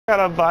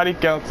got a body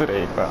count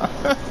today, bro.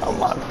 Oh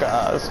my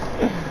gosh.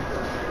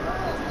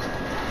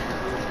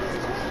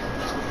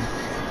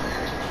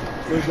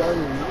 Yo,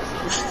 Johnny,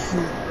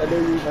 I know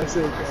you my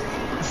son,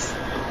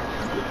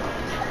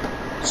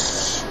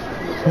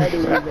 I know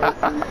you my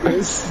son,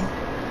 yes.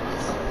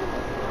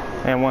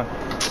 And one.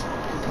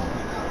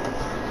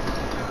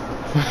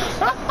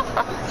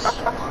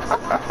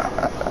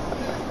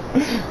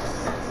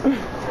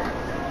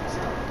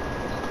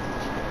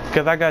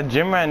 Cause I got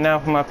gym right now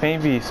for my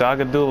paint beat, so I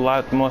could do a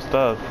lot more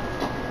stuff.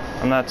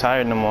 I'm not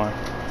tired no more.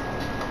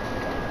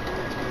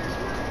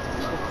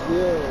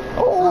 Yeah.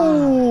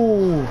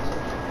 Oh!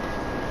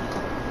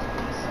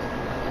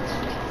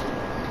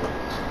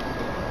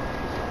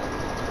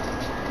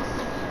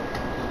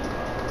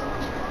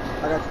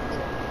 I got you.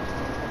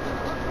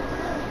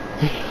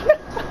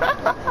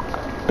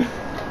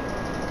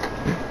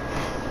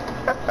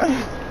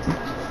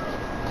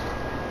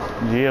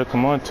 Yeah,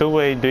 come on,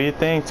 two-way, do your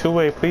thing,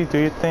 two-way, please do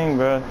your thing,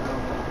 bro.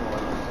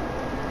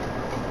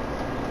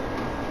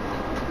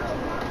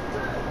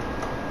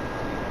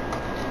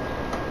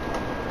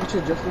 What's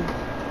your Justin?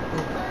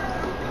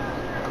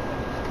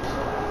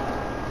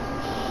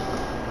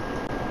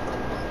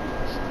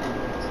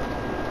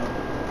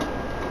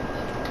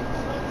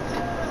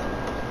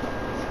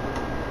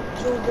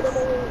 Joe, get him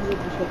over.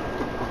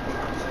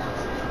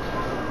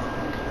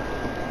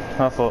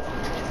 My fault.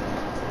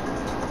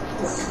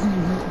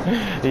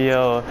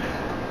 Yo.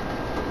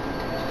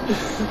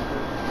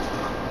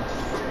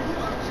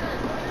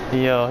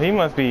 Yo, he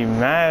must be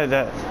mad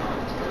that...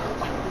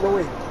 No,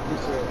 wait.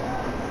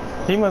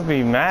 He must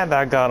be mad that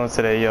I got him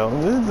today, yo.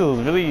 This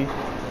dude's really...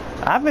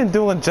 I've been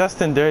doing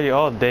Justin dirty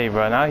all day,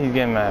 bro. Now he's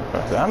getting mad,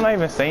 bro. I'm not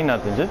even saying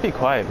nothing. Just be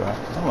quiet, bro.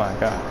 Oh my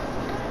god.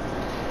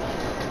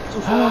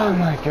 Oh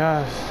my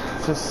gosh.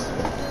 Just...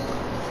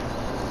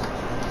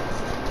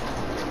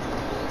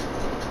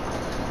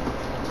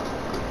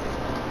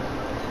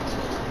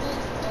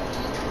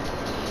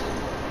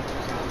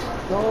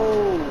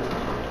 No.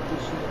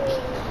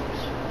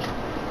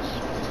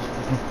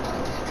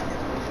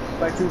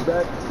 Back to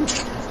back.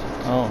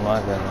 Oh my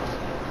god.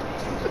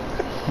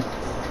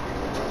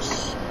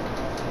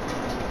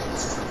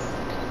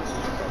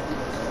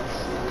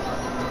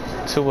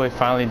 Two-way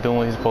finally doing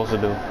what he's supposed to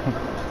do.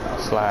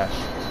 Slash.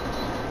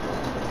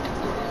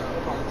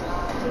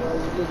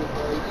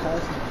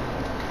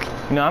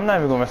 You know, I'm not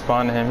even gonna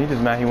respond to him. He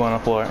just mad he went on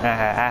the floor.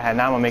 Now I'm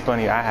gonna make fun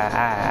of you.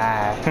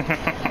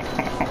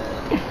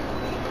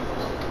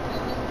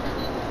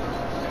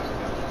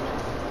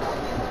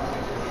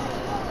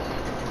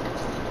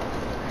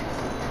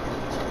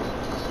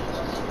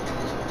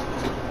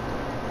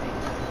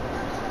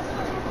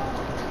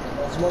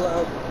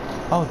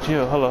 Oh,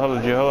 Gio, hello,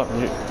 Gio,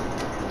 hello.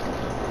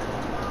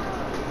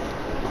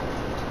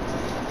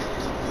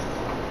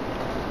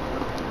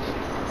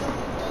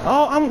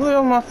 Oh, I'm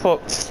on my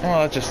fault. Oh,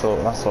 I just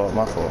thought, my fault.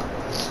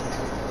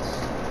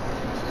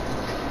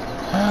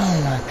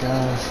 Oh my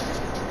gosh.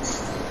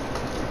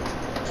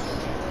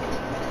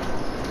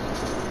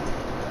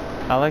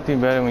 I liked you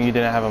better when you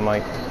didn't have a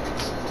mic.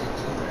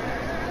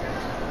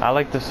 I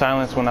like the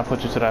silence when I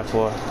put you to that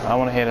floor. I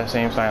want to hear that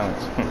same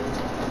silence.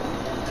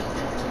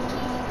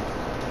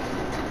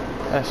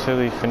 That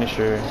silly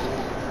finisher.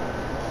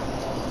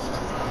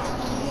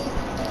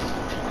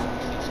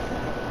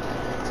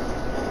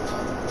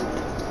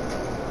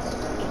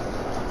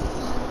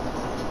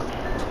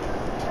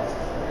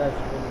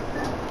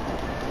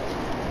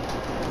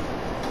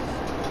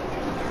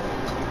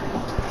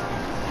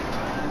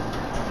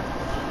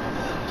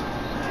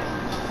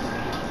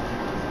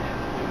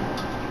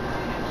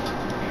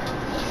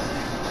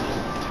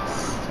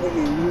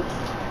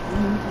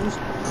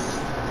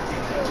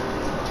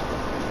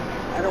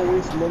 I don't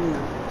waste money.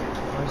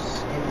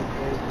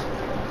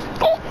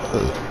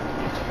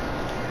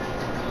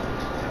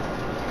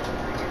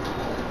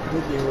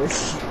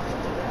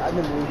 I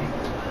never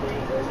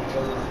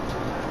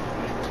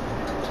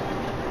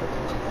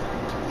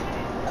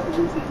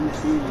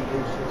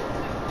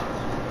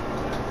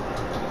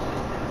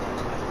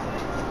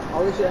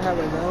all this shit I have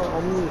right now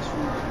on me is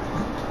free.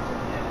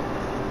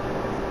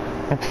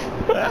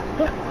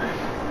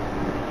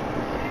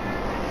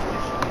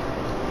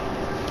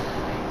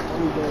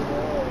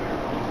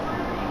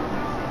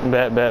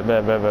 Bet. No,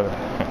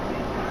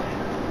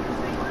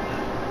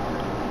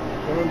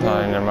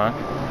 never mind.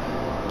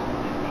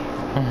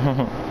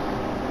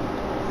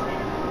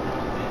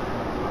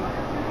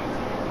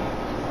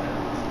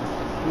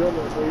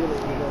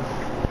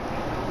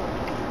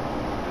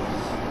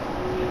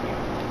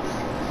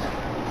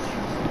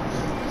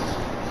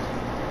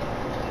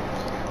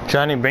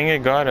 Johnny, bring your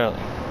guard up.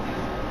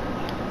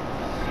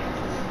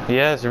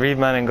 Yes, read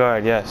man and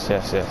guard. Yes.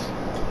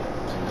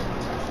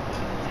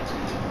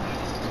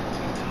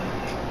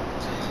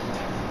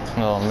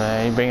 Oh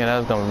man, you bring it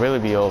up, it's gonna really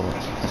be over.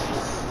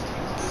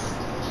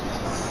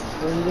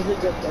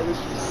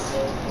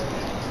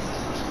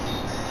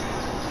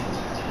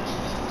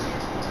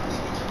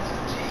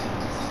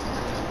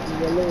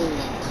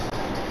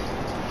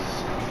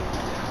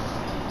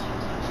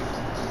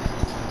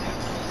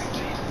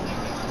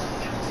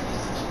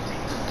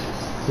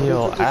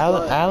 Yo,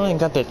 Allen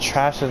got the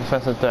trashiest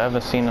defensive I've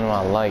ever seen in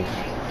my life.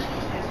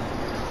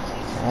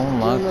 Oh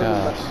my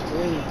gosh.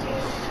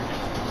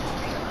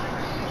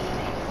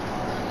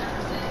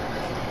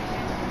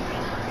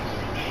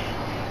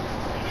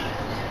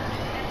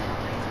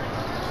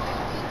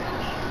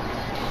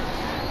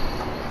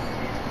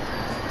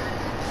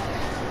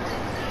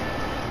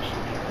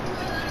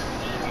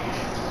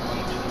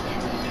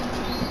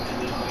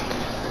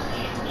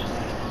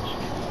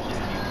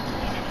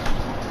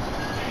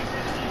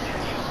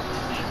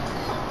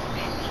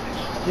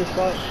 This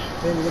spot,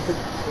 man, you look at the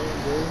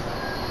dude.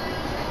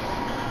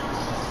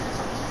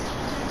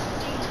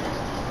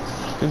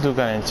 This dude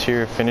got an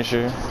interior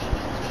finisher.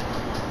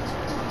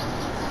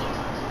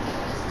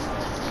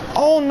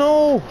 Oh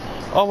no!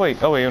 Oh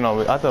wait,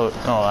 no, I thought,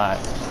 oh alright.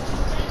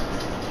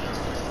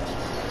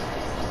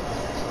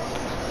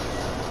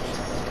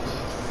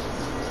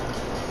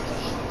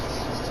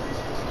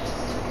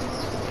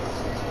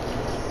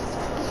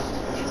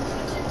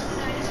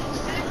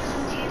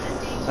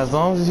 As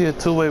long as you see a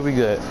two-way, we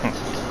good.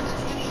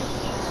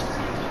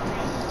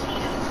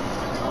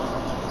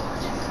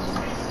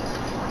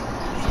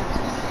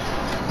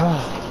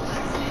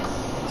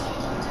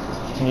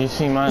 You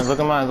see mine? Look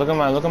at mine, look at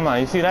mine, look at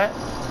mine. You see that?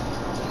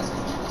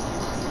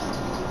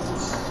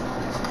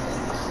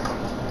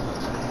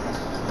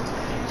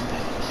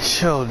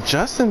 Yo,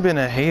 Justin been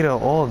a hater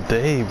all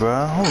day,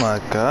 bro. Oh my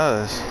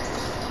gosh.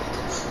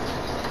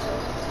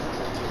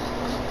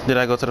 Did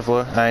I go to the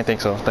floor? I didn't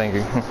think so. Thank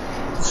you. Hey,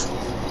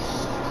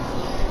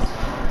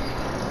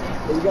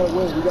 we gotta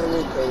win,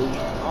 Cody.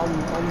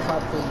 I'm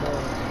top 10 man.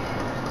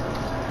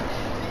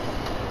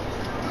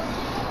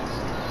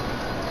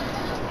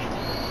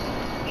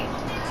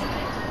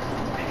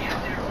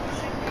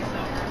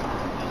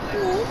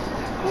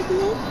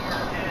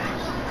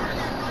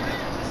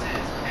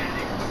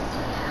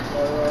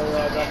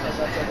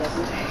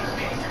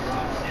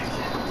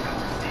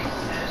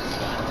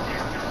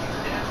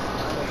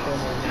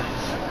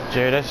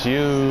 Jerry, that's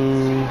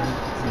you.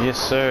 Yes,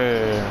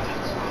 sir.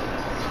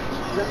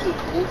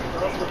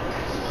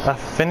 A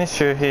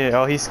finisher here.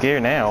 Oh, he's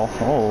scared now.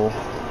 Oh.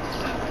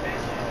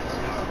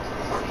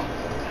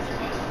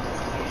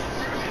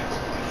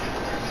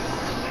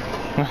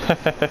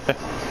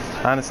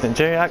 I understand,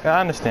 Jerry.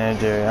 I understand,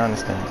 Jerry. I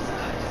understand.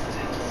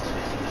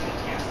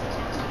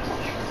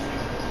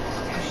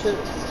 Shit.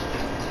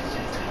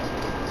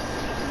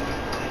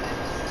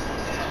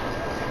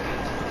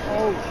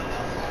 Oh.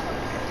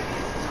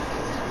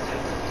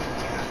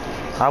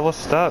 I was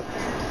stuck.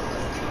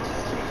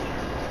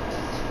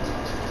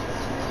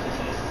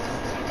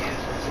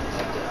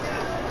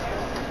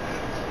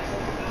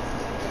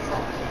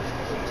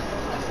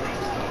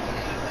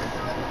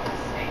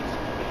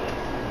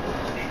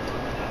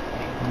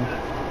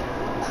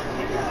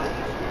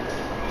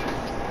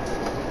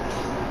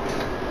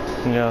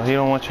 Yeah, he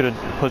don't want you to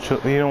put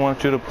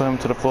him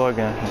to the floor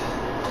again.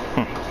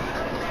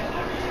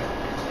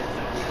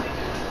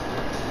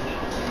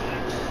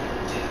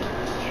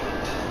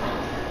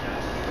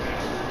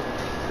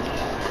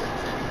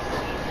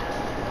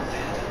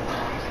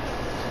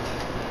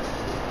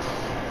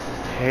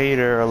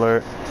 Hater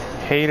alert.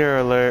 Hater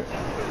alert.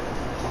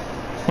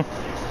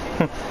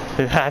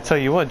 I tell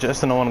you what,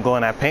 Justin don't want to go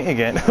in that paint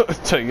again. I'll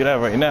tell you that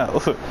right now.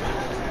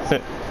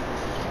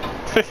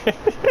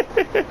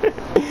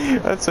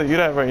 I'll tell you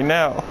that right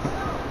now.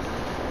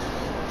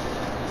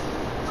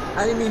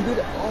 I didn't even do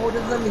that. Oh,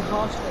 just let me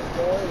hush that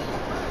boy.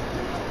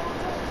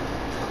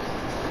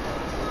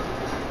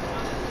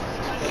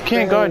 You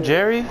can't guard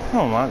Jerry?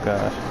 Oh my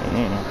gosh.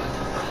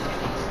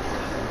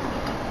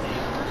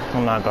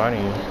 I'm not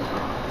guarding you.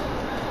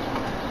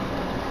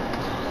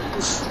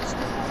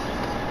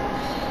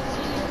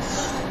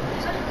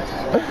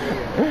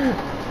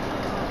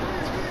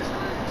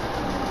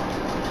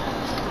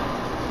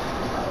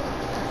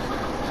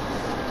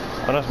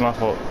 Oh, that's my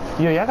fault.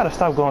 Yo, y'all gotta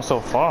stop going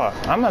so far.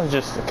 I'm gonna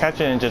just catch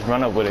it and just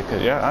run up with it,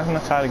 cause I'm gonna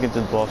try to get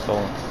this ball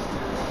stolen.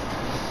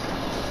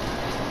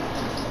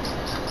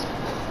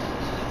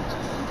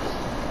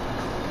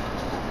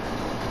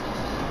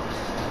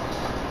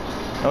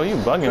 Oh, you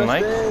bugging,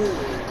 Mike.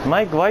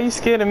 Mike, why you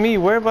scared of me?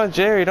 Worry about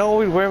Jerry. Don't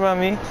always worry about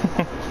me.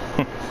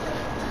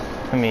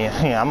 I mean,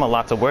 yeah, I'm a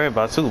lot to worry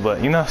about too,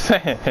 but you know what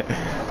I'm saying?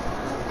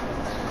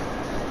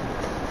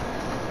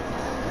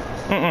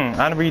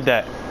 I read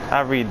that.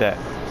 I read that.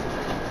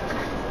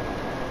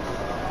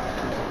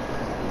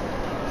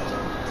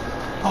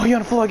 Oh, you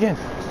on the floor again.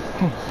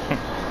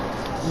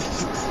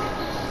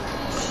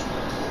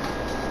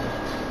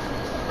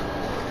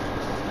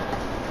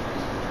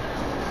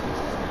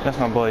 That's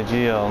my boy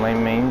Gio,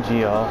 main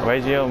Gio.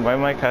 Right, Gio? Right,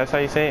 Mike? That's how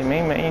you say it?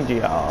 Main Gio.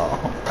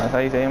 That's how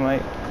you say it,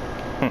 Mike?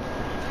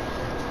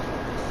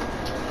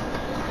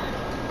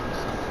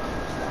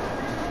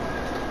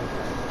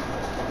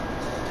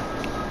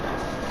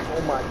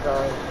 Oh my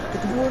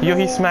god. Yo,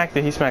 he smacked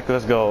it. He smacked it.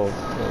 Let's go.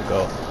 Let's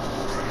go.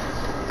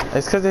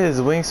 It's because of his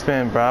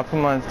wingspan, bro. I put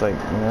mine, like, you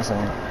know what I'm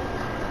saying?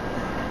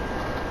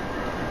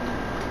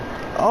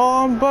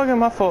 Oh, I'm bugging.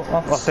 My fault.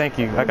 Oh, thank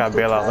you. I got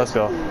bail out. Let's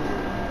go.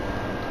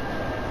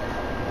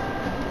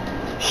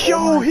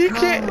 Yo, my he God.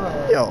 can't.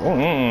 Yo,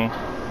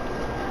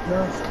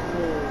 That's cool.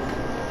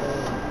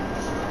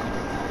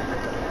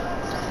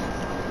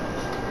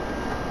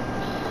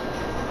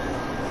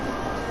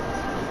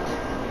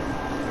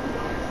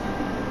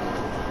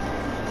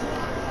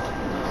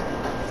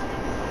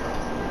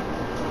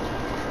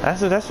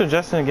 That's what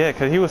Justin get,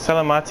 cause he was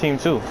selling my team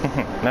too.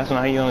 That's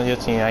when he on your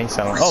team, I ain't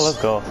selling. Oh, let's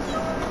go.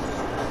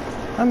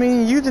 I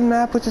mean, you did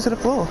not put you to the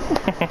floor.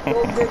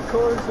 Don't get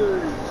closer.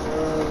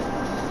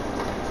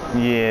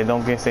 Yeah,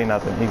 don't get say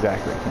nothing.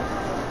 Exactly.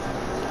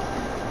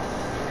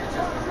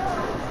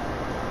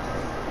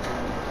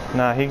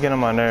 Nah, he get on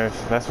my nerves.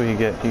 That's what he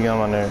get. He get on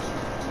my nerves.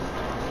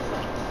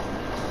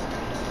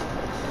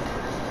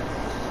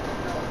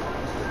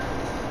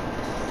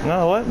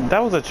 No, what? That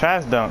was a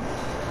trash dunk.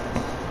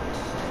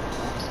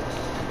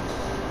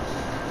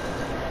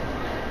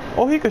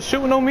 Oh, he could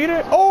shoot no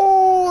meter?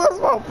 Oh, that's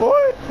my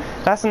boy.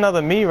 That's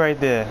another me right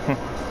there.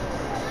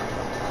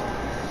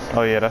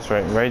 Oh, yeah, that's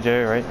right. Right,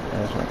 Jerry, right? Yeah,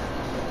 that's right.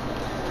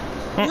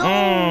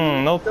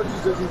 No. What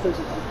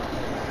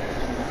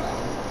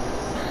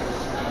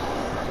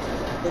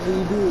do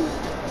you do?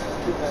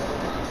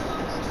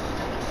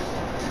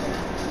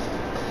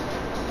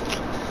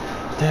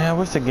 Damn, I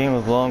wish the game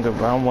was longer,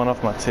 bro. I'm one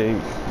off my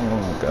tape. Oh,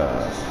 my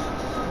gosh.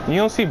 You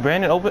don't see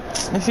Brandon open?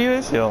 You see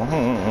this? Yo.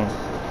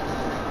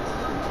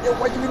 Yo,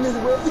 why you in this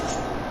way?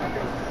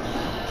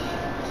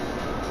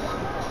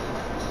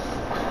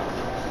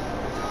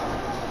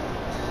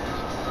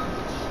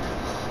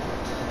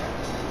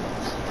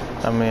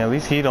 I mean, at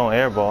least he don't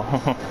airball.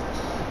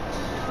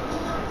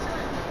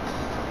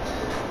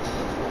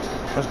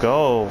 Let's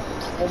go.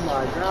 Oh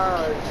my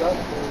God,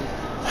 Justin.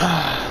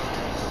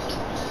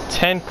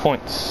 10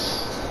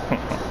 points.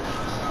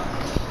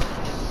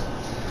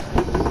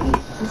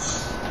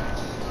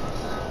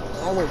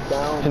 I went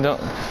down. You know,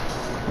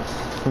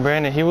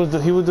 Brandon, he was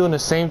doing the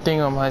same thing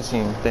on my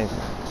team. Thank you.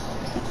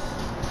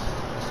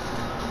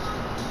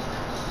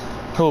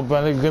 Cool,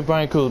 Brian. Get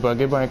Brian Cool, bro.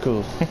 Get Brian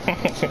Cool.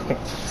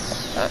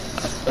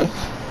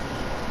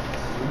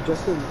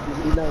 Justin,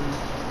 you know.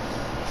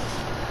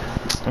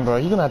 Bro,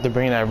 you're gonna have to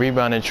bring that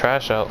rebound and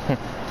trash out. I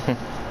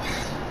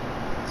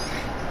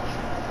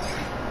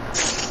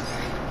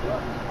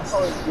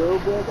saw a girl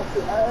bag off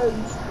the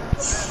ass.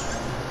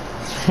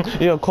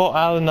 Yo, call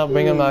Allen up,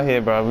 bring him out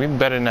here, bro. We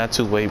better than that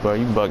two-way, bro.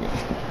 You bugging.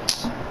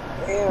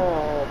 Damn,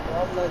 bro.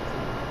 I'm like.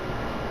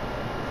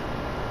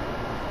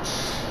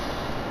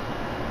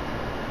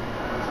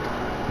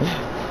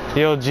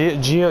 Yo,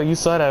 Gio, you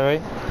saw that,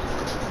 right?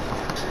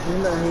 He's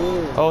not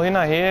here. Oh, he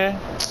not here?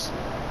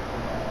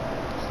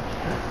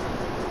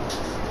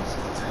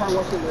 I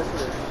watched it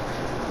yesterday.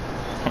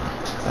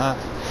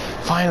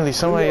 Finally,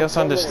 somebody else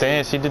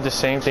understands. He did the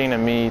same thing to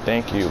me.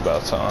 Thank you,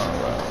 about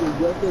time, bro.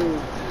 Justin,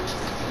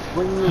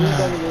 when you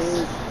read on the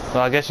game.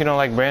 Well, I guess you don't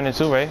like Brandon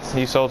too, right?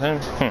 You sold him?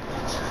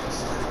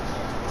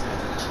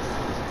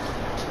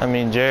 I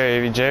mean,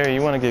 Jerry,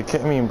 you want to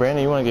get,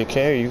 Brandon, you want to get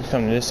carried, you can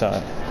come to this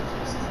side.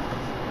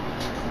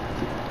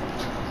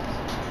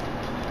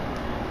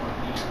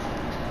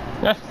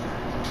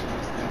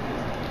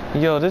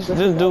 Yo, this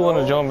dude want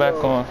to join back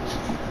on.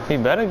 He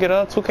better get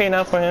up. 2K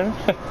now for him.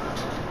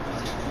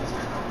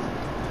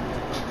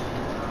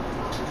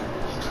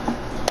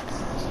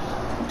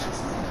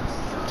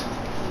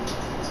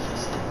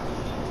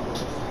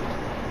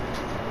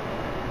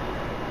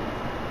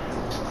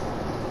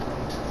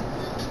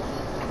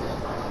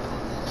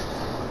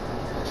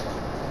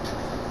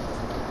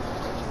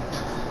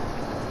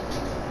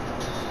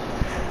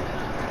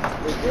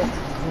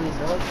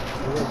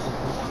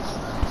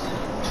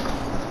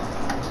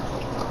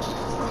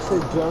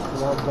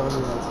 Justin, I'm done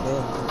with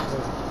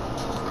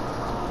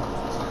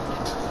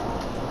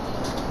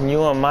like,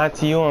 You on my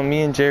team, you on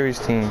me and Jerry's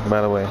team,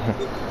 by the way.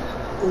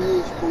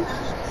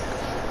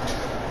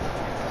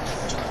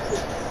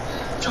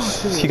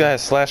 You got a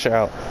slasher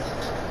out.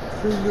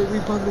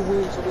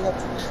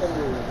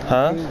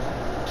 Huh?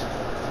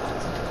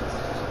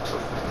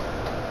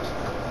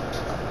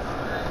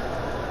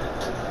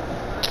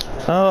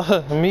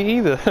 Oh, me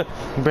either.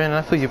 Brandon,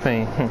 I feel your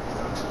pain.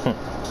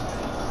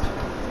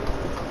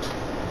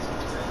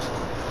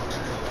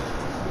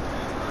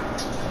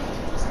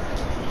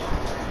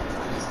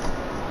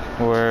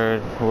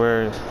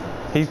 Word.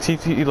 He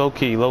low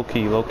key.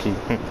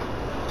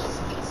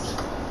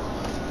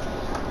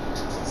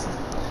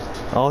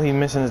 All he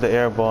missing is the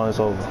air ball and it's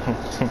over.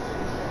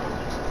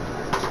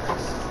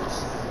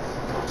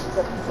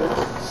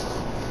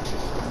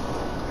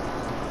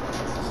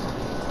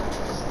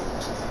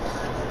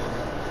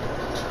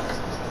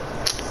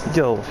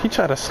 Yo, he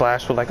tried to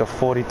slash with like a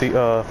 40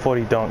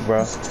 dunk,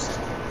 bro.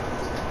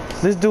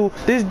 This dude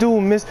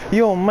missed.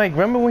 Yo, Mike,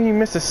 remember when he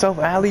missed the self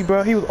alley,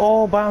 bro? He was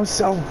all by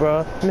himself,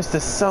 bro. Missed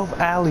the self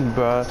alley,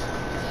 bro.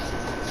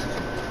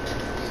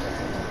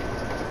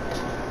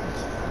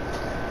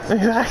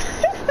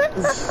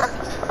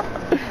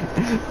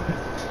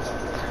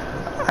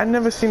 I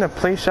never seen a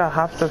play shot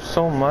hopped up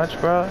so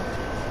much, bro.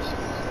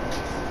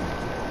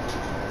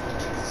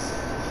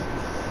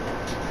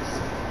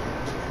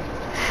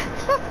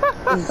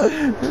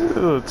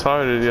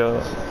 Retarded,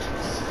 yo.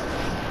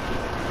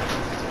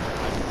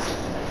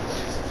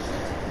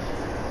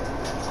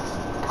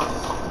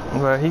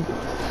 Bro,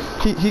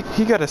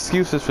 he got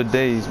excuses for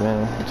days,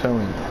 man. I'm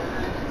telling you.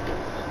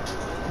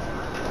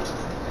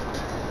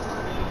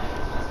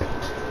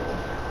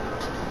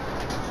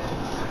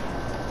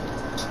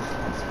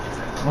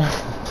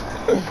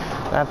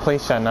 That play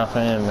shot not for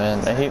him,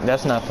 man.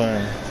 That's not for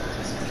him.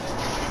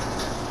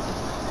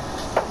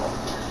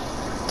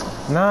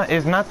 Nah,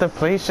 it's not the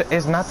play shot.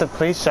 It's not the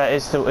play shot.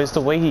 It's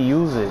the way he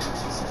uses it.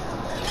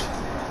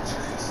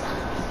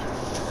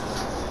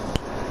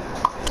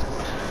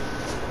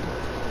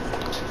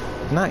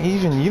 Not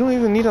even. You don't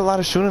even need a lot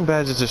of shooting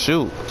badges to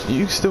shoot.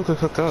 You still could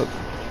hook up.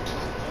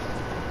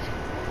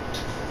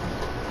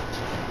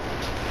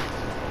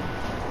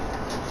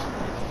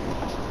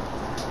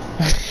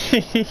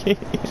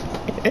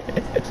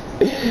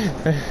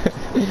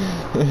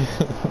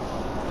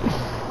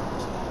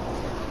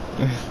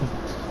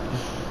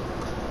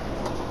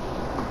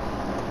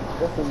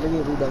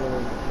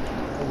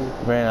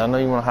 Brandon, I know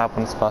you want to hop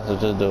on the spot, so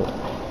just do it.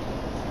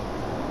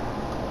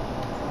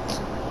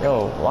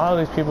 Yo, why do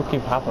these people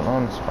keep hopping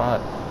on the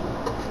spot?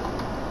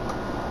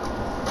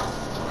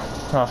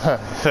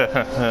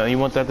 You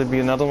want that to be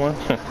another one?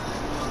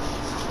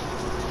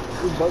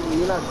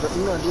 You're not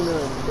doing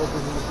it.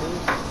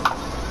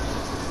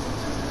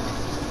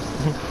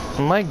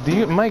 Mike,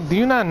 do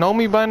you not know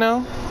me by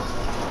now?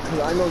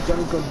 I know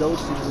Johnny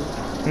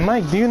Condotti.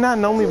 Mike, do you not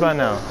know me by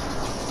now?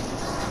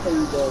 How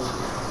you doing?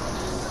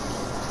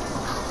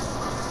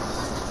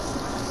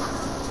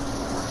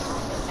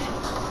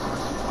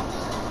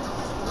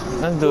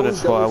 Let's do this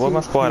squad. Where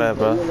my squad at,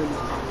 bro?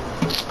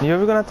 Yo,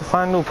 we're gonna have to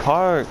find a new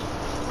park.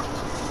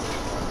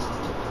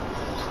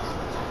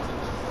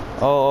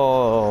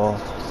 Oh.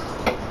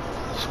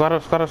 Squad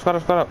up.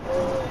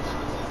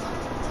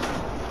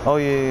 Oh,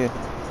 yeah.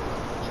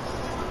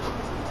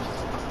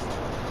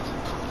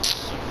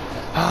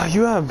 Ah,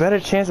 you have a better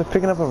chance of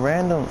picking up a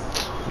random.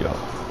 Yo.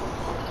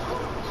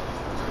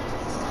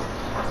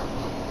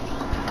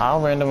 I'll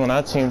random when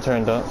our team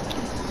turned up.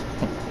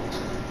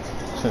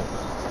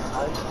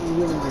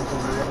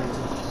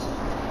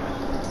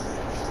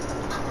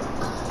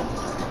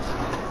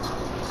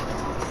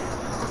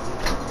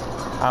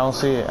 I don't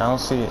see it. I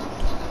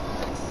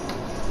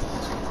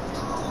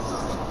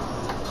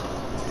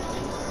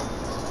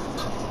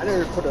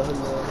never put a hood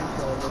on.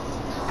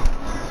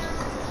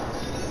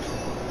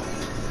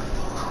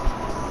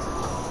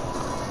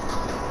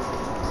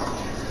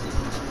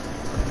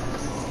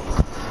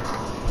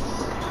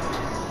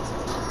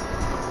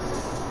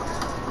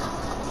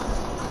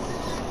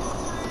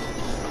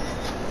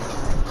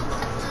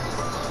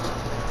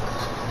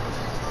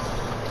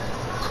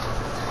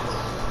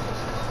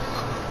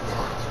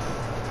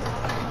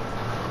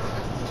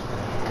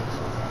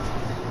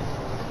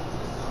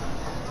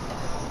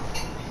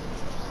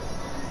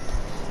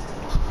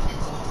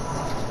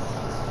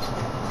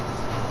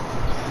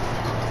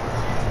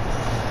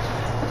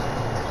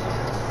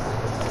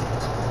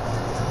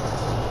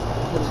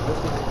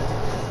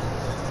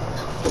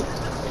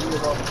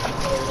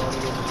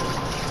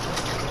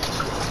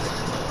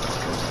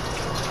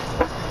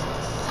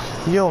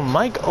 Yo,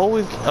 Mike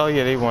always. Oh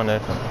yeah, they won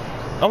that.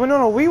 Oh wait,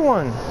 no, we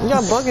won.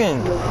 Y'all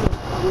bugging.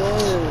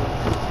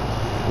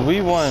 We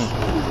won.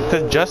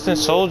 Cause Justin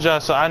sold y'all,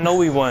 so I know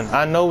we won. Justin.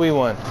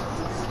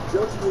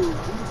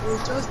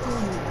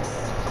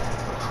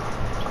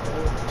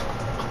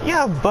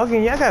 Y'all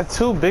bugging. Y'all got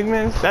two big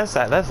men. That's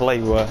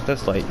late, bro.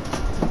 That's late.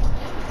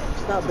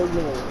 It's not big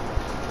man.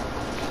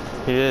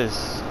 He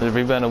is. The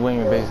rebound and wing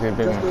is basically a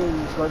big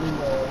man.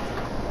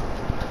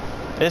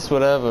 It's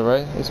whatever,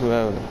 right? It's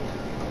whatever.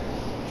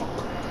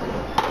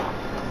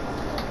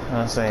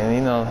 I'm saying,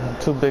 you know,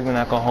 two big men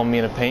not gonna hold me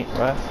in the paint,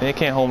 right? They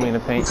can't hold me in the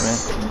paint, man.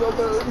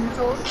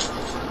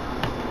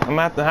 I'm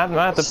gonna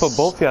have to put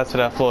both of y'all to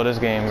that floor this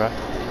game, right?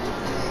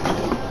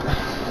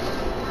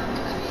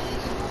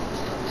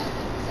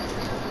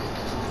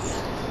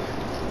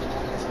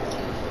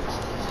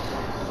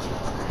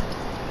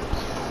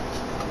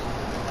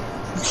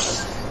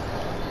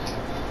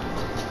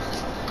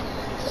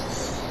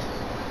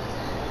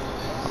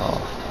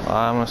 Oh,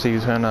 I'm gonna see you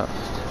turn up.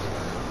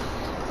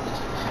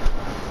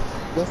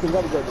 Justin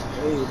gotta get the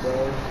play,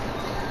 bro.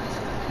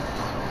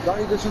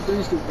 Johnny gets you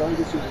three, Steve. Johnny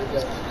gets you three.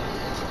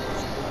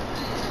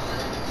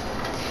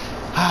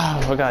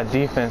 We got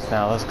defense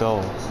now. Let's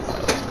go.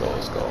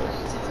 Let's go.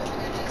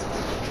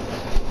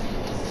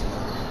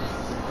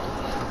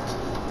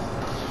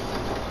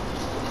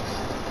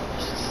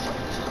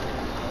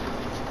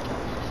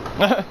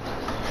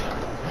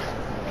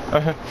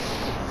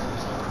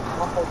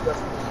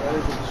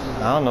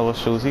 I don't know what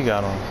shoes he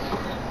got on.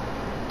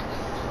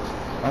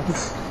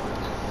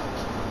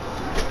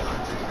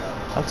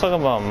 I'm talking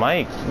about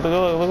Mike.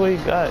 Look what he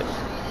got.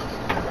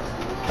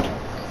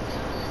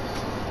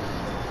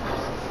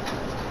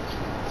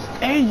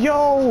 Hey,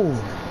 yo!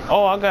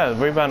 Oh, I got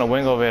rebound a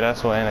wing over here.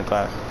 That's what, and a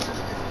clock.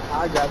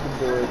 I got the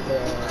board.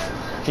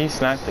 He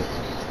snacked it.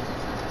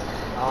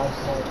 I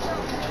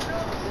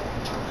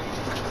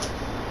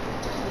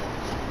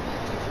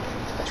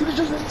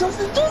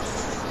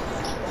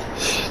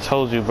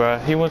Told you, bro.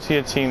 He went to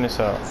your team this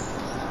up.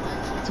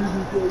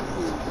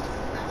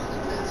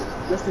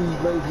 Justin's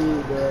right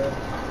here, bro.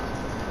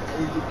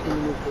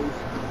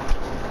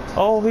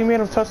 Oh, he made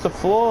him touch the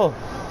floor.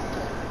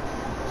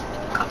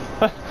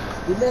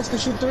 The man's can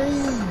shoot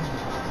three.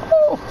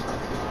 Oh.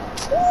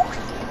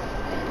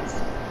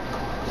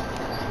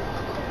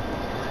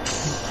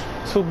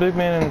 Two big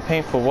men in the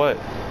paint for what?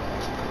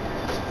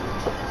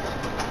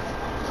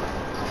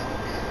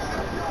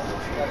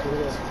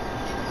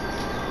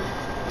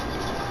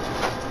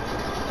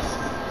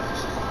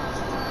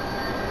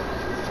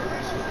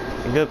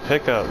 Good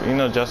pickup. You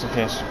know Justin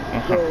can't.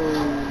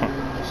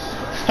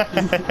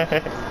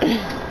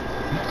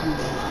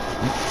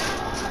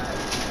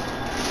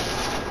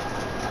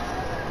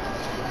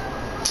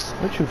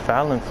 What you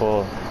fouling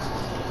for?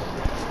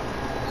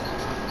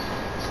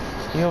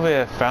 You over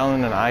there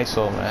fouling in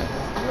ISO, man.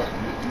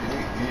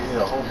 You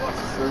ate a whole box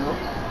of cereal?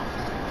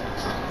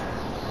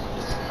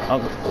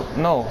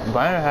 No,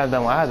 Byron had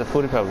them. I had the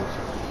Fruity Pebbles.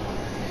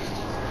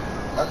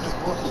 I just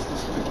bought this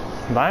week.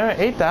 Byron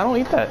ate that. I don't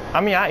eat that.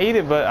 I mean, I eat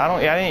it, but I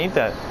didn't eat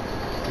that.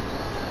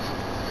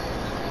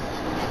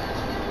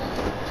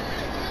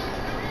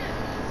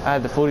 I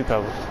had the Fruity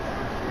Pebbles.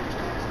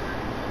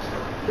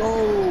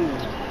 No.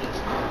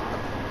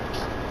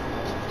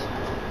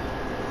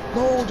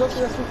 No,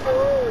 Justin, that's too far.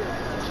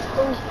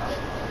 Oh.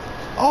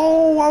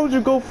 Oh, why would you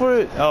go for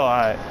it? Oh,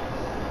 alright.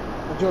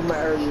 I jumped my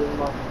area in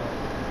my.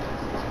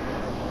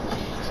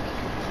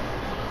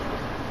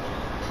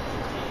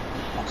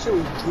 That shit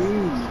was deep.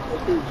 That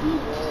shit was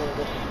deep,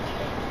 man.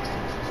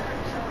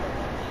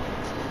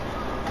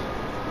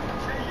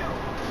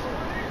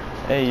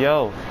 Hey,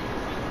 yo.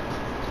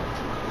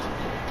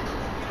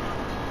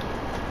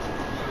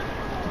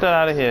 Get that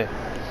out of here.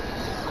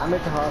 I'm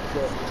at the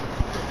hospital.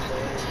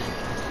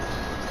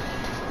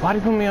 Why'd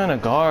you put me on a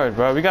guard,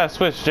 bro? We gotta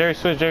switch. Jerry,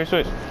 switch. Jerry,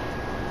 switch.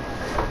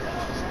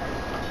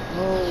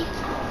 No.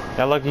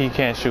 Y'all lucky he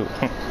can't shoot.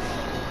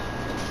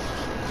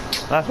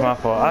 That's my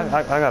fault.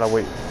 I gotta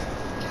wait.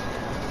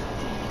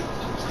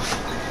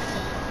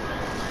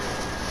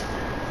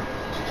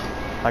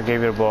 I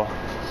gave you the ball.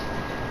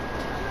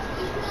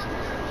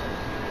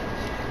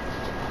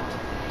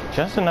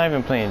 Justin not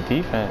even playing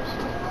defense.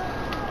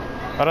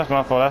 Oh, that's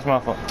my fault. That's my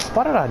fault.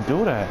 Why did I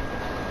do that?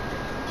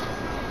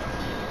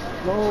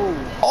 No.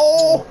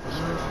 Oh!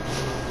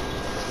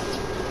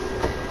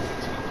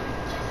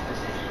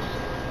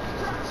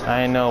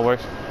 I ain't know it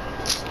works.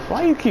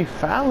 Why you keep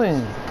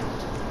fouling?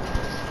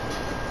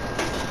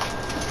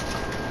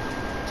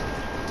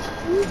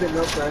 We would have been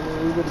up there. I mean,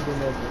 we would have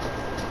been up there.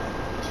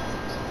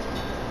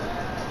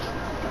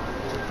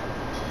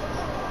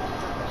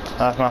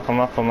 That's my fault,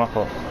 my fault, my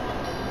fault.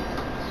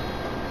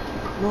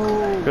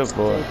 No. Good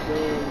boy.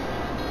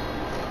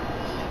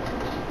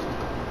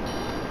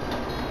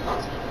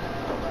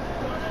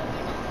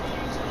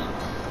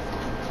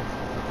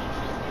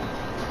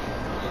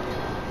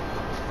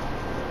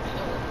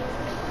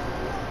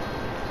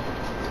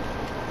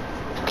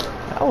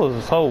 That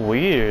was so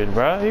weird,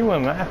 bro. He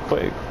went mad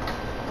quick.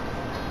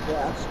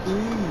 Yeah, speed.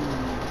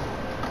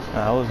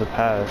 Nah, that was the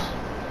pass.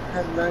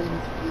 Had 90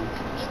 speed.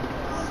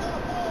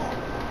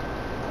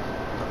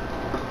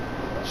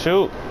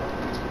 Shoot.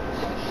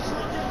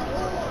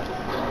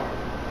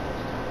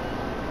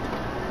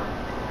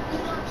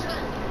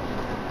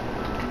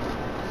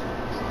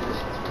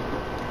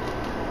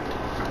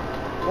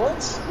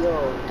 What? Yo.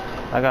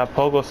 I got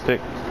pogo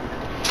stick.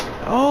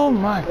 Oh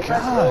my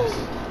gosh.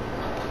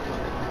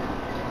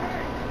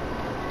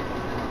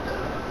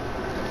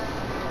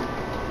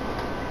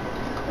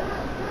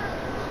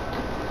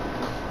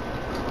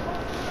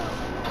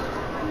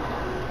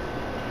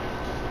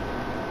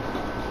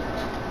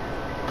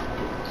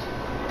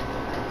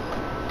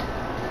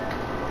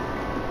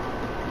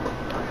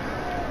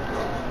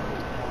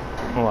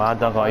 Well, I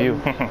dunk on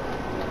you.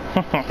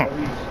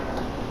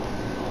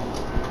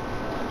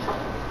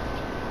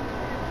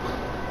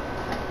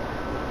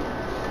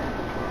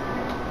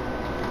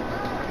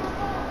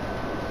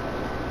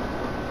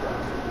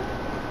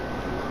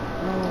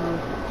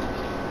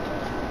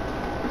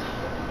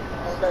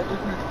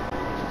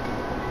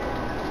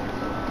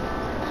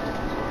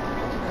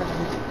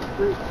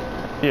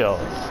 Yo.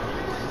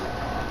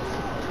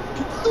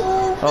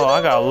 Oh,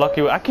 I got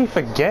lucky. I keep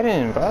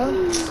forgetting,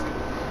 bro.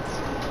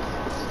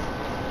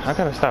 I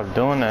gotta stop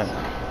doing that.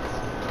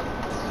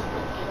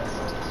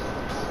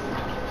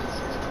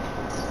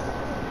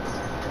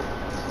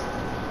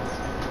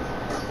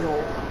 Yo,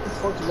 what the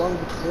fuck's wrong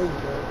with the pig,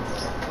 bro?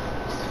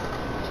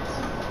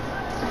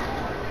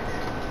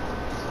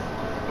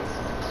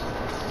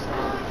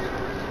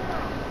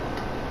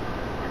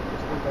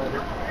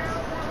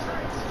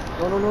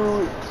 No, no, no,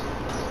 no.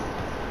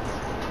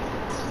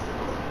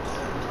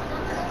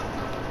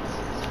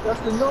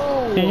 That's the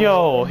no.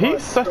 Yo,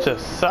 he's such a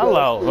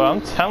sellout, bro.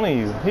 I'm telling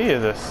you, he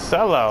is a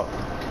sellout.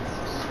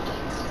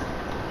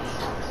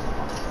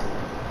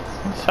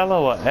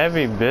 Sellout with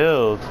every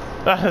build.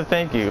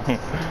 Thank you.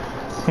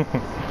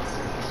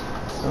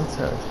 I'm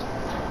sorry.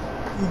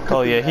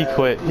 Oh yeah, he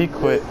quit. He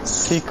quit.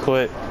 He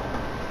quit.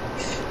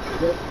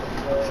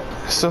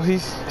 So he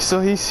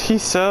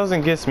sells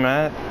and gets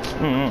mad.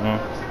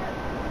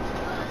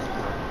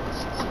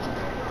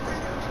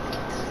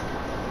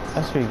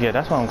 That's pretty good.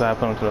 That's why I'm glad I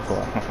put him to the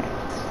floor.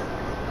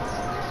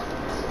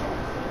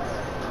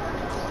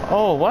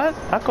 Oh what?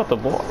 I caught the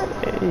ball.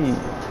 Hey.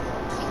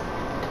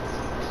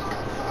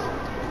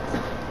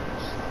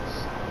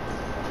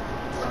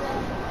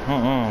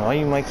 Why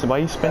you Mike? Why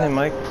you spinning,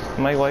 Mike?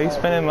 Mike, why you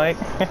spinning, Mike?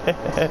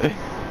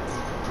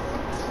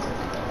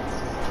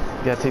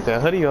 You gotta take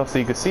that hoodie off so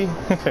you can see.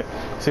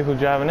 See who's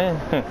driving in.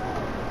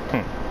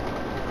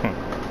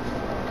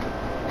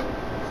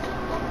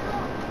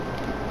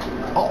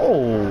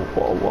 Oh,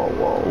 whoa, whoa,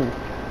 whoa.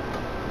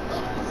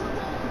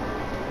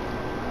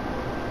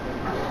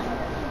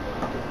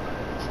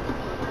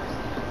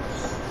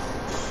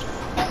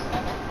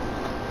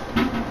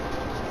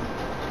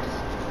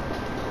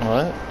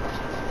 What?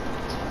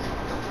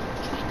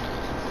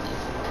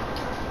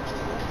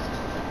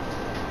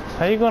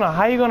 How you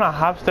gonna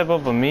hop step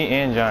over me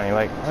and Johnny?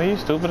 Like, are you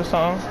stupid or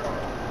something?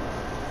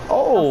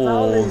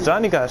 Oh,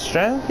 Johnny got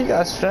strength. He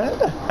got strength.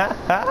 So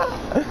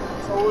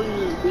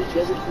you bitch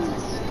everything.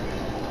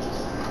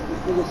 This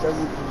nigga's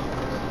everything.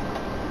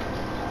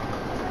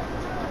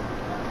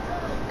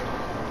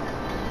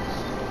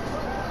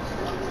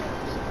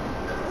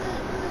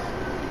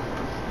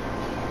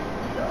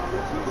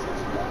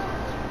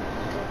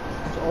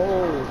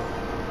 Oh.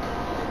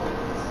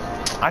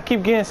 I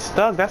keep getting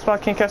stuck. That's why I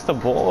can't catch the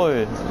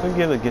board. Look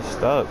at it get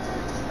stuck.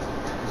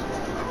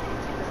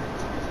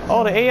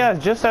 Oh, the AI is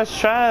just as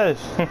trash.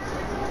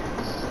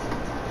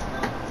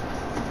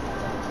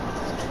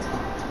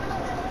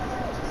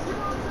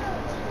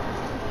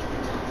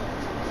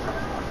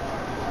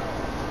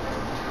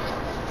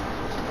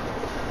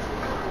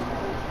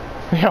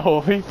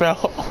 Yo, he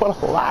fell. I would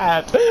have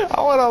laughed.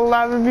 I would have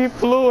laughed if he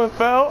flew and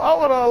fell. I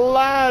would have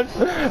laughed.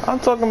 I'm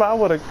talking about I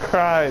would have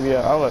cried.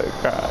 Yeah, I would have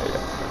cried.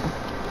 Yeah.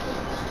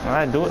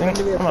 Alright, do it.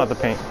 I'm out the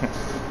paint.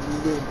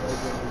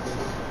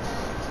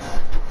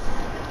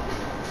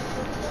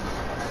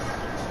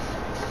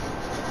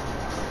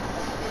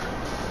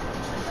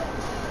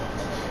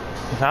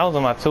 If I was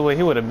on my two-way,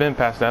 he would have been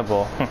past that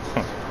ball.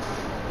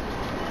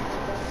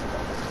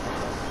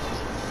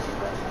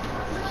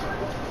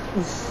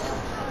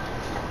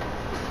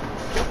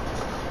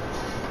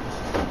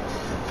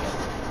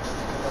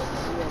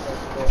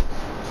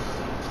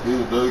 These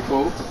are dirty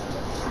clothes?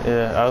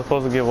 Yeah, I was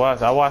supposed to get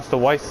washed. I washed the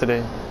whites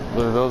today,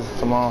 but those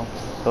tomorrow.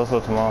 Those for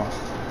tomorrow.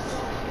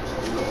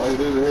 All you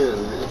did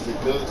is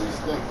it does, it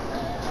stink.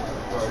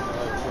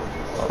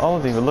 I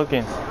wasn't even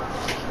looking.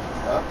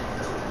 Huh?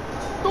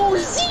 Oh,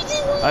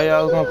 CJ! Oh yeah,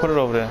 I was gonna put it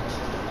over there.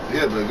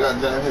 Yeah, but it got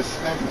down here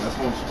stinking. That's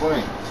one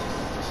spring.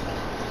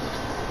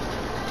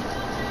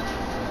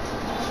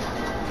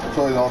 I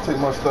told you don't take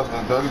my stuff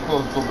and dirty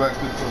clothes, go back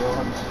to the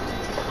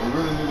we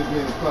really need to be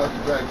in the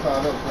plastic bag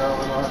tied up now.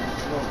 We don't have to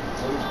smoke.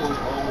 Dirty clothes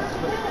always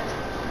stink.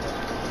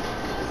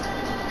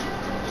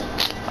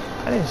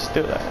 I didn't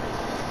steal that.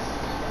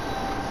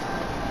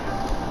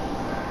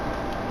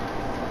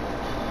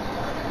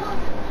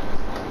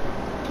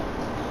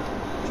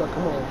 Chuck,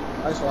 come on.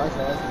 ISO.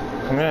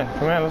 Come here,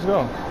 let's go.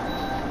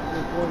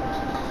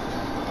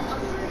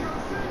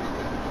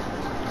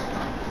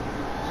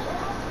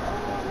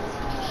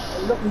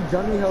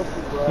 Johnny helped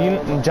you,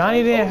 bro.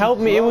 Johnny didn't help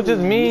me. It was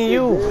just me and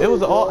you. It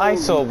was all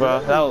ISO, bro.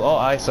 That was all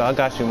ISO. I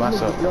got you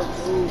myself.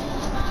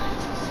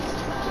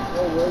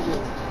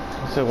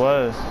 Yes, it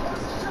was.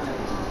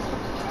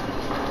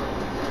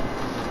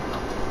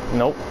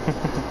 Nope.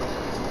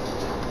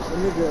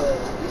 Nigga,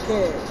 you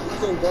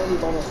can't guard me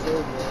by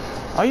myself,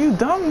 bro. Are you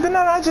dumb? Didn't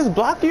I just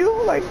block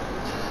you? Like,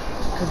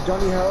 cause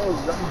Johnny held,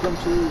 Johnny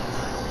jumped too.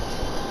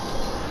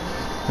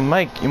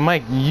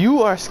 Mike,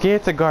 you are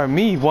scared to guard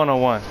me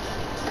one-on-one.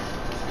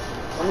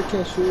 I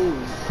can't shoot.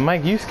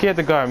 Mike, you scared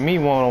to guard me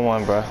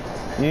one-on-one, bro.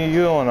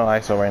 You don't want no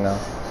ISO right now.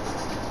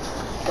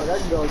 Oh,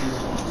 that dog you.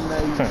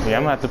 Yeah,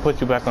 I'm gonna have to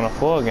put you back on the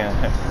floor again.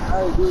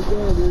 Alright, do it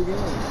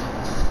again.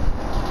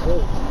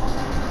 Go.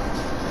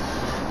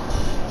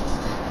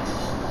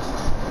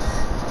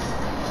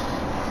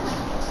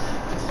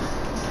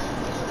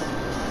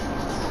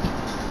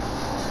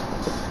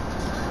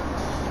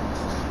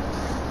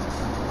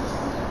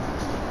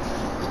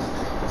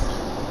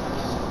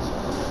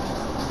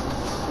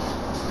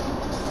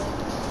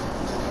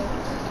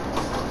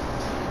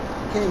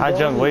 I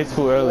jumped way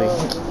too early.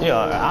 Yeah,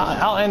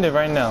 I'll end it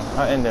right now.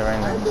 I'll end it right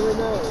now.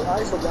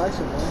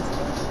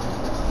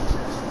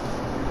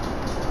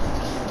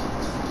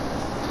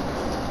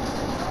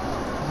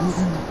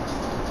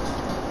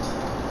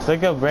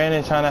 Look at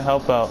Brandon trying to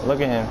help out.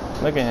 Look at him.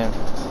 Look at him.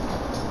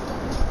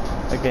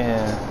 Look at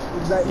him.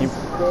 I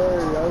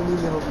don't need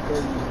to help you.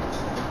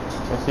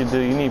 Yes, you do.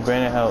 You need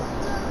Brandon help.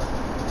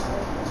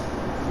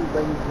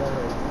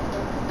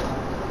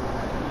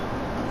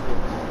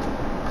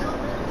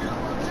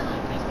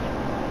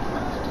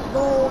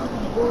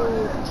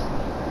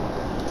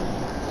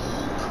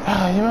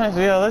 You might as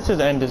well. Let's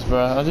just end this,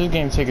 bro. This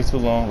game taking too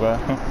long, bro.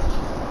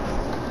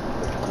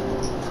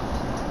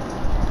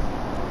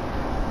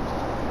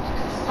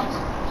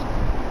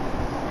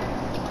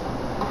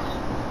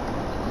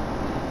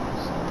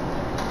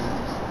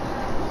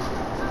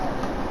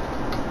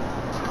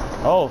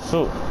 Oh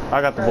shoot!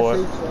 I got the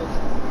board.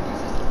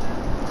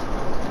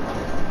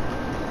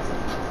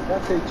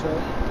 That's a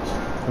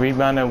check.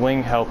 Rebound and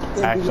wing help,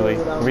 actually.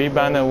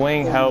 Rebound and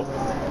wing help.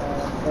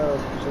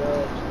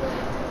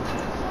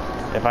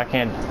 If I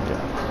can't.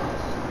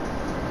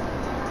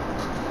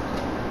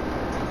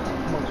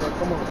 Come on, Chuck,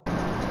 come on.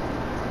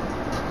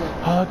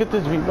 Oh, look at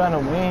this rebound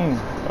and wing.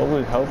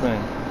 Always helping.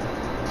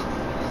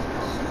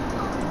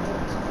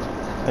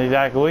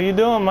 Exactly. What are you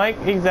doing, Mike?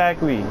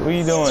 Exactly. What are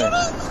you doing?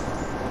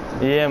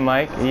 Yeah,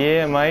 Mike.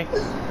 Yeah, Mike.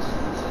 Good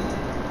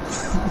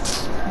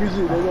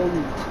shit, they know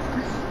me.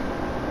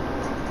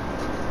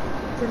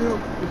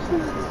 Good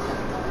shit.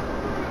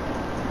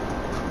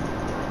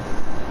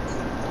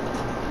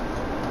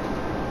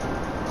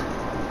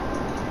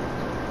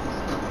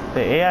 The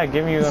AI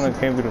giving you gonna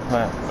came through the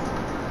plant.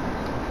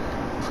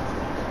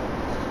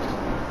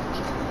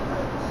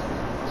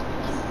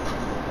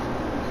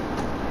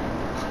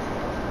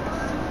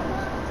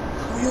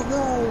 Where you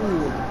go?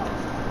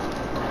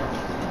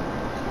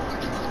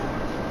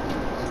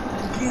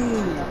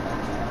 Again.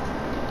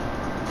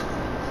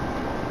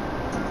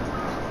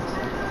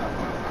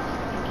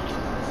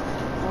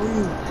 Where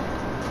you?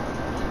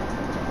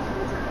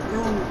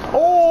 Yo.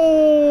 Oh!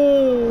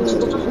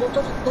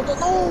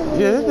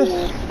 Yeah,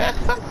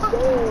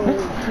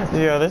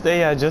 yeah, this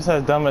AI just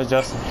as dumb as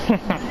Justin.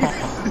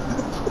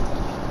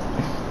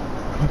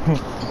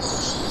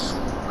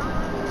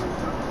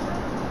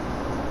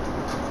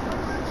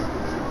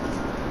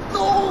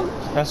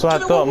 That's what I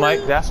thought,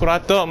 Mike. That's what I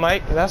thought,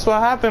 Mike. That's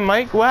what happened,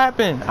 Mike. What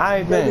happened? I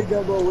ain't been.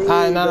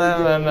 Alright, no.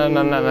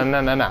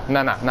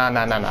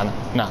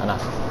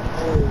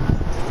 Hey,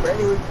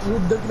 Brandy, we're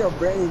looking at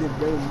Brandy to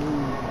Brandy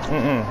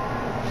move.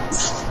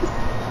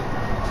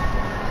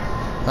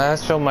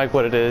 Let's show Mike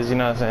what it is, you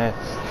know what I'm saying?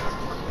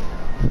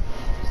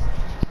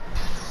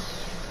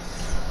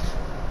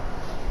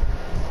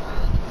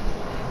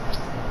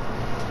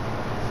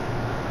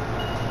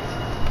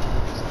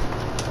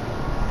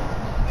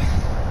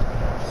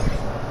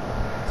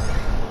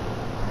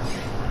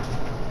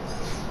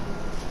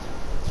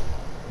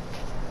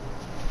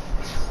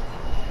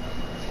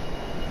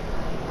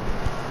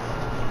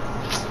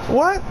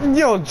 What?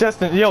 Yo,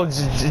 Justin,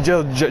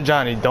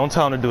 Johnny, don't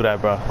tell him to do that,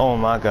 bro. Oh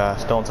my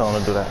gosh, don't tell him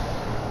to do that.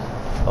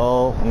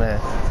 Oh man.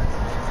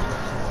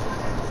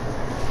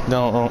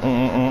 Don't.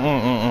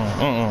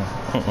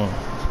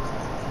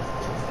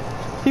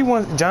 He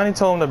wants. Johnny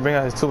told him to bring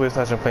out his two-way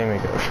slash and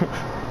playmaker.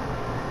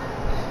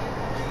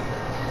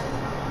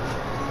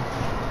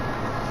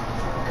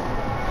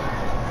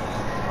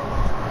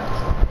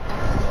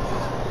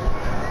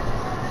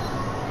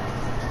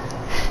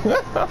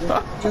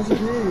 Just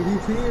here,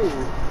 he's here.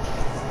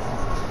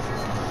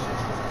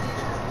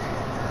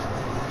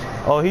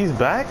 Oh, he's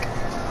back?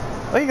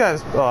 Oh, he got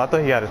his, oh, I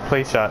thought he got his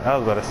play shot. I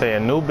was about to say a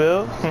new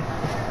build.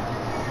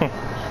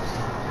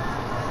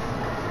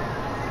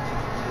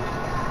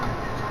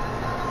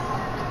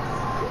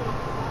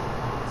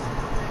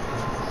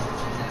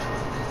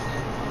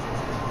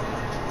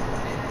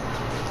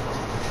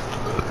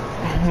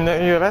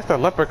 Yeah, that's the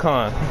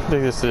leprechaun.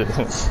 Look at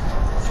this.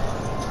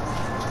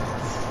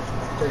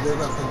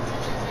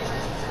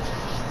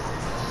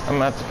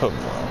 I'm at the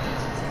football.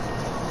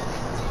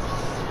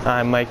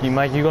 Alright, Mikey,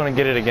 you're gonna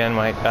get it again,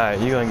 Mike. Alright,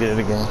 you're gonna get it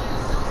again.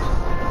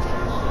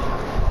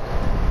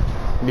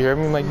 You heard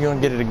me, Mike? You're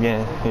gonna get it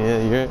again.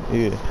 Yeah.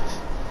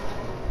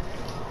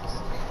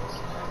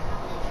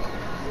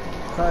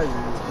 Kai, you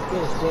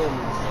can't stand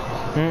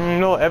me.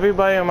 No,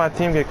 everybody on my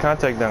team get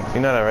contact them.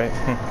 You know that, right?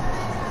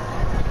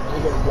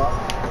 You get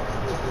blocked.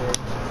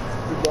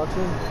 You blocked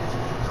him?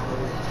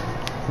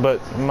 But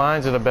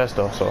mine's are the best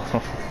though, so.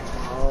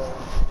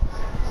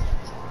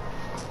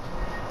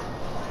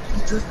 He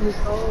just missed.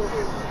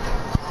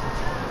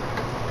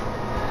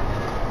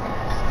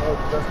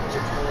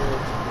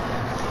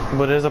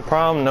 But there's a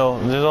problem though.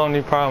 There's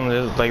only problem.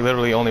 There's like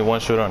literally only one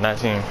shooter on that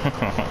team.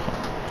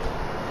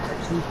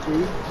 Actually,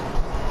 three.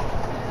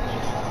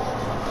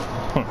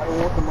 I don't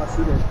want them my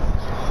shooter.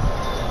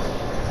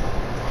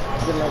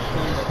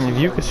 If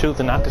you could shoot,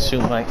 then I could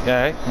shoot. Like,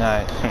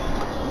 alright.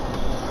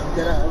 I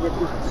get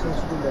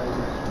 50% shooting guys.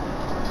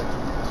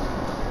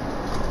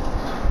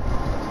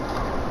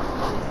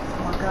 Oh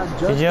my God,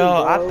 Justin, yo,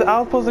 bro. I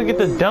was supposed to get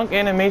the dunk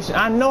animation.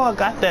 I know I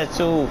got that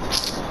too.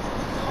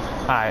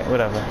 Alright,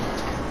 whatever.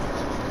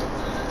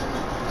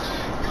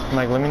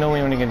 Like, let me know when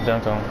you want to get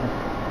dunked on.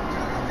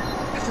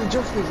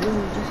 Justin,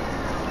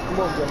 come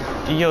on,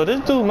 Justin. Yo,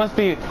 this dude must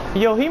be.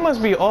 Yo, he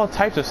must be all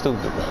types of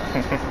stupid, bro.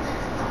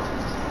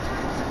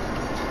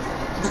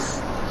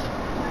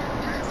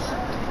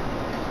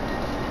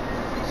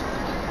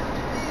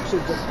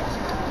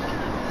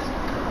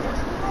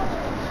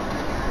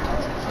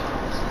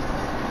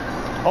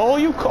 Oh,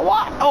 you.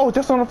 What? Oh,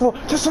 just on the floor.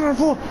 Just on the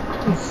floor.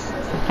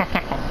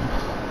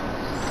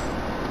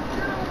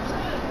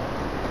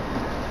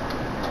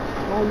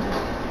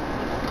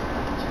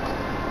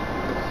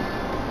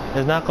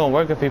 It's not gonna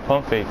work if he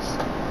pump fakes.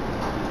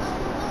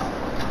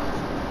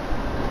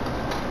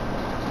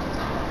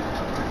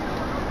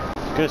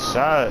 Good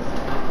shot.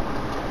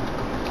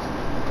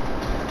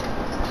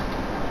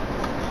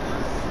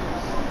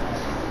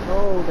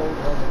 No, don't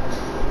have it.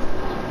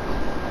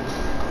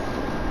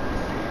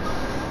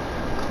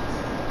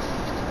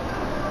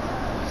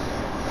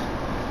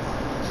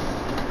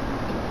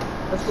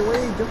 That's the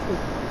way, different.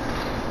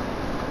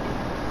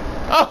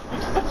 Oh!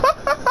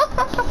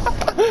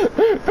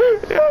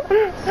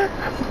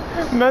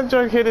 That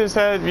joke hit his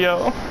head,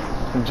 yo.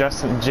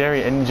 Justin,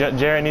 Jerry, and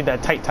Jerry, I need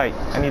that tight.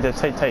 I need that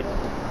tight.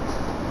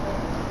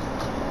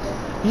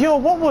 Yo,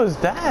 what was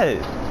that?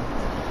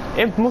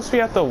 It must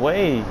be out the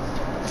way.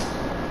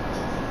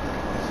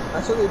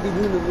 That's what they be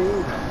doing to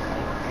me.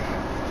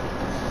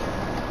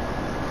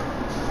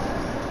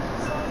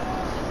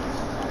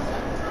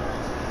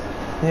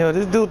 Yo,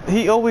 this dude,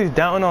 he always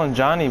doubting on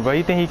Johnny, bro.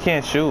 He think he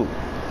can't shoot.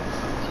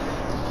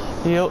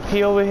 He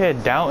over here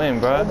doubting,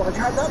 bro. Oh my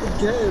god, not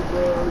again,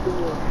 bro.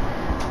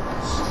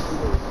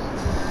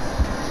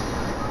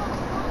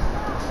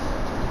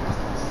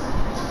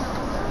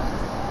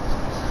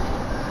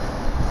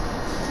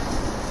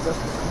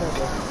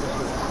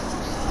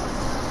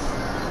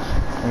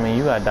 I mean,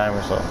 you got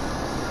diamond, so.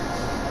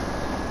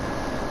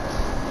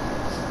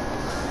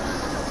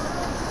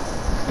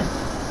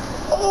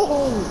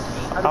 Oh!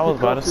 I was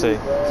about to say.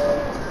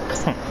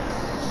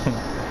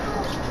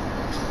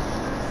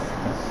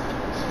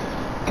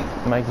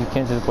 Mike, you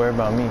can't just worry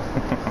about me.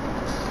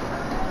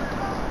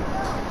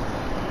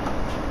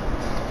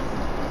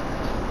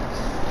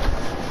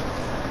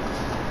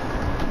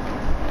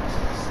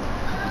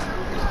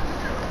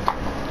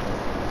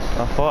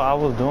 I thought I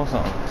was doing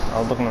something. I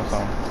was looking at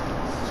something.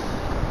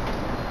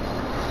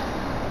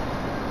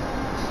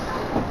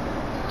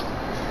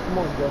 Come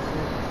on,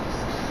 Justin.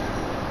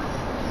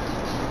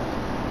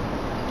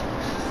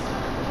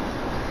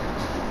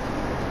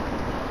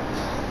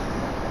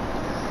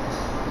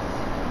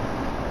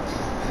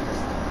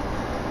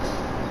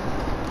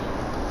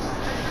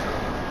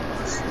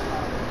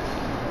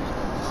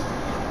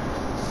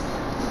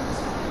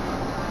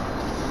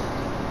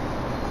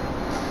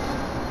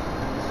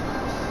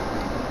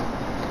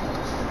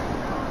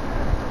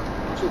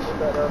 Put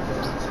that up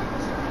there.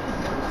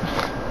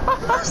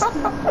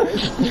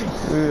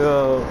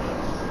 Yo.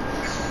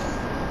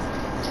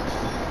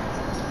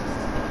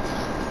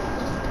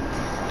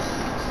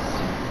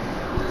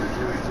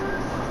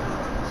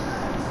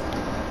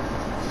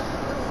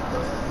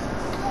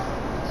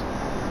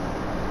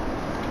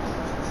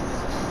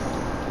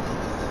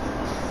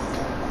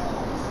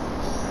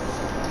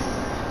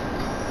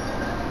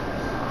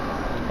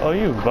 Oh,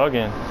 you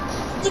bugging.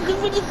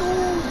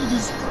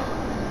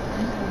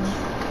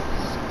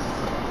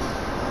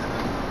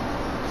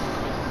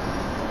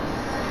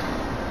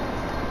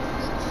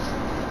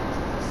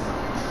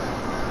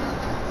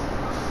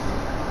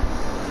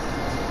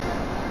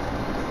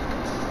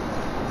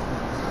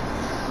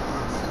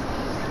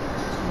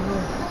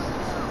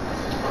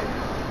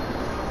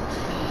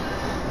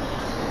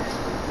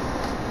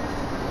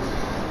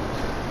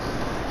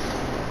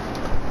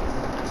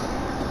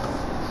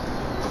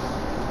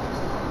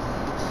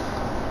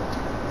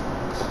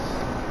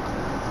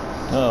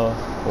 Oh,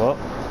 well,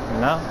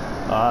 now?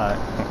 Alright.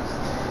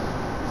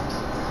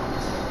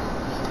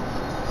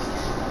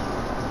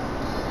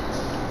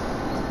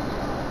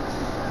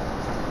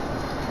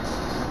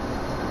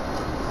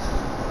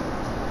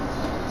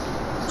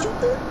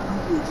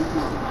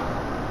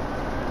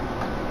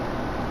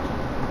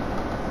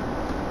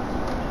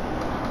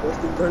 What's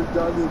the bird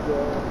Johnny, bro?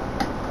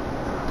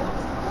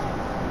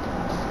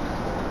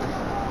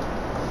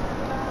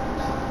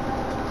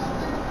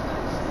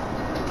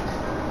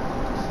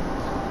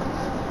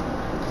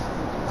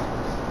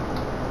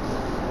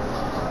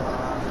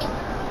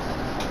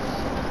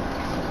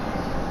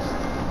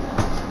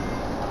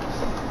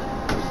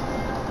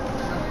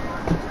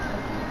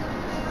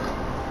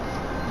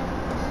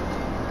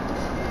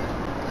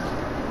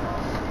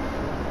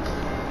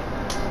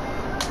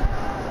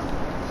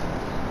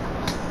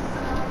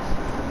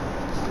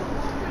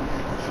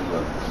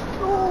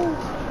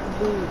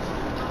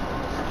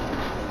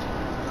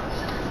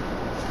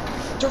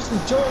 Justin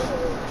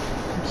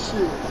Jones!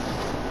 Shit.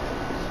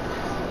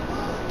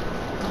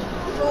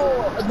 No,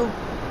 I don't.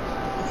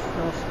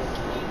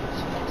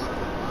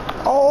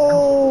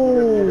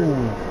 Oh!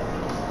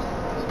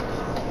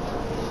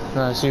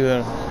 Nah, see you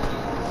there.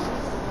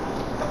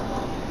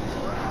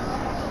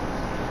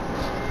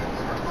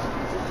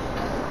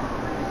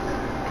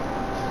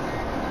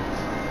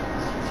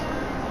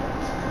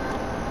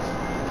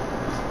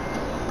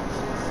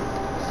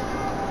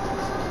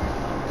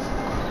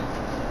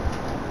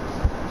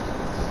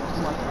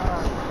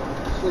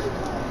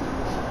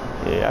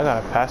 Yeah, I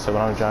gotta pass it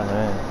when I'm driving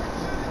in.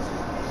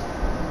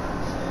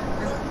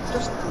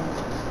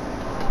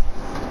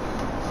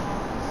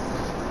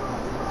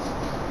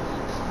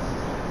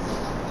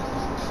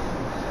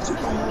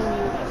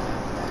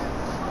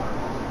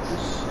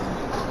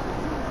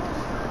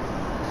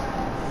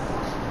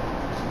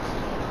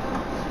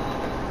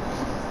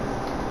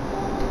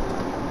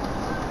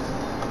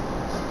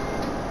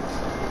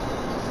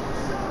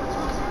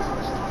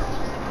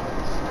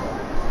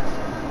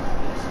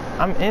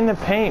 I'm in the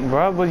paint,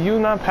 bro, but you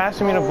not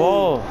passing me the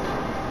ball.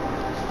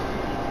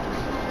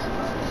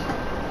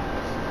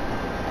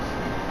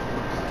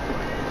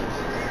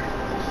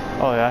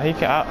 Oh yeah, he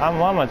can. I'm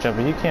my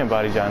jumper. He can't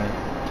body Johnny.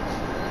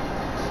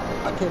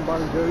 I can't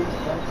body Dirty.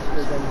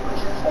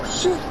 Oh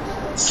shit!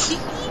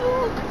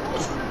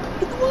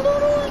 Get the one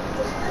on!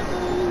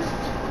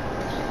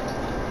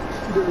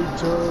 Dirty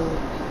jump.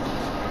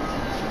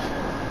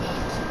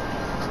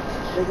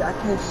 Nigga, I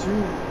can't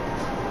shoot.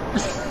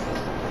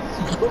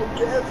 Bro,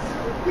 guess.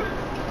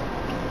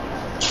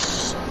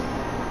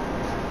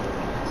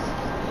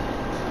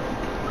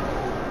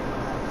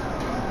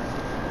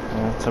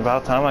 It's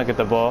about time I get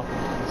the ball.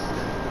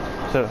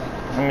 So,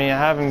 I mean, I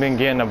haven't been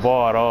getting the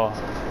ball at all.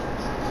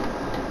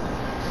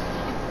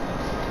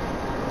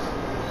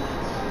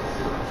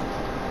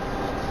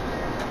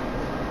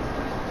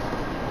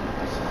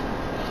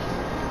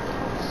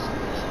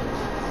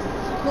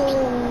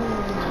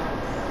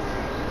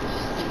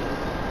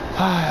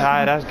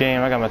 Alright, that's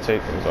game. I got my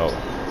tape. Go.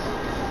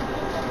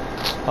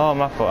 Oh,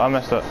 my fault. I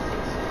messed up.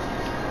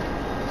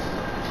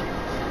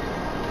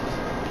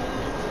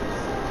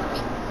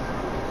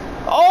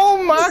 Oh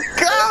my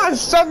gosh!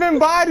 7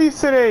 bodies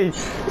today!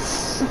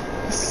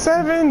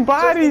 7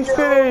 bodies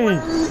today!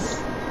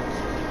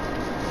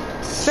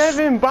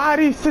 7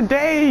 bodies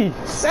today!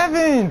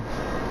 7!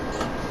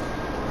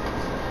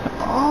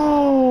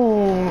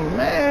 Oh,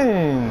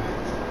 man.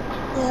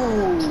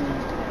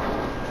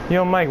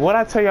 Yo, Mike, what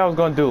I tell you I was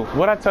gonna do?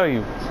 What I tell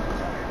you?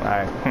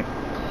 Alright.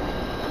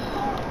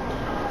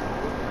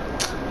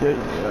 Yeah.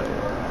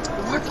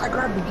 What? I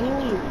grabbed the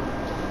ball.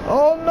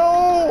 Oh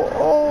no!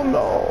 Oh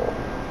no!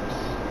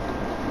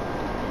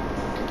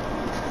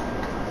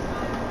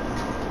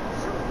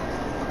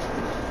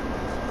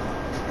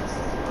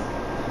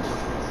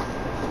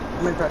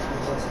 I'm in practice.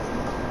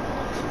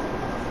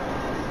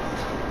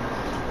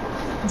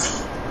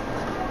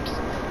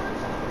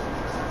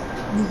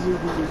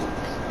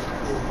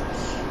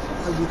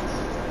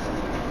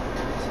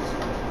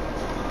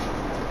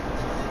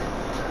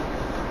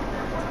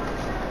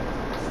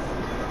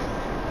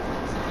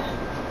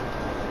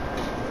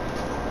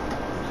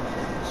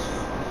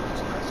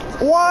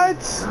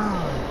 What?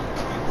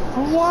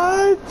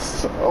 What?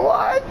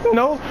 What?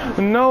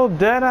 No,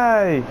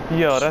 Deadeye.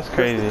 Yo, that's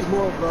crazy.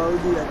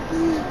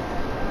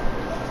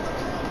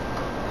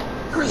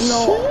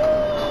 No.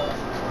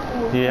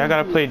 Yeah, I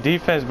gotta play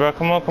defense, bro.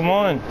 Come on, come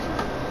on. You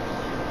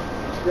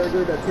gotta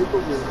do that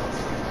takeover.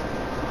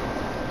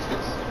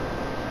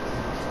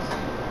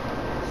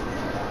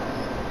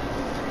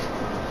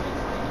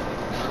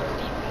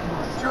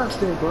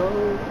 Trust it,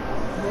 bro.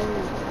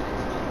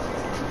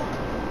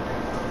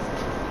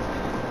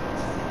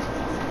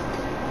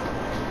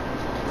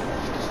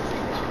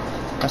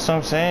 That's what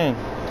I'm saying.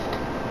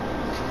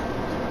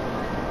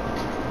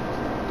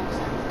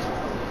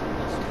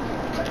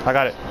 I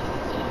got it.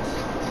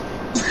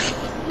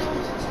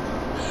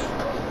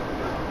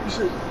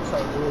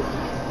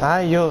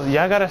 Alright, yo,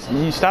 y'all gotta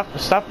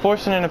stop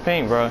forcing in the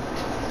paint, bro.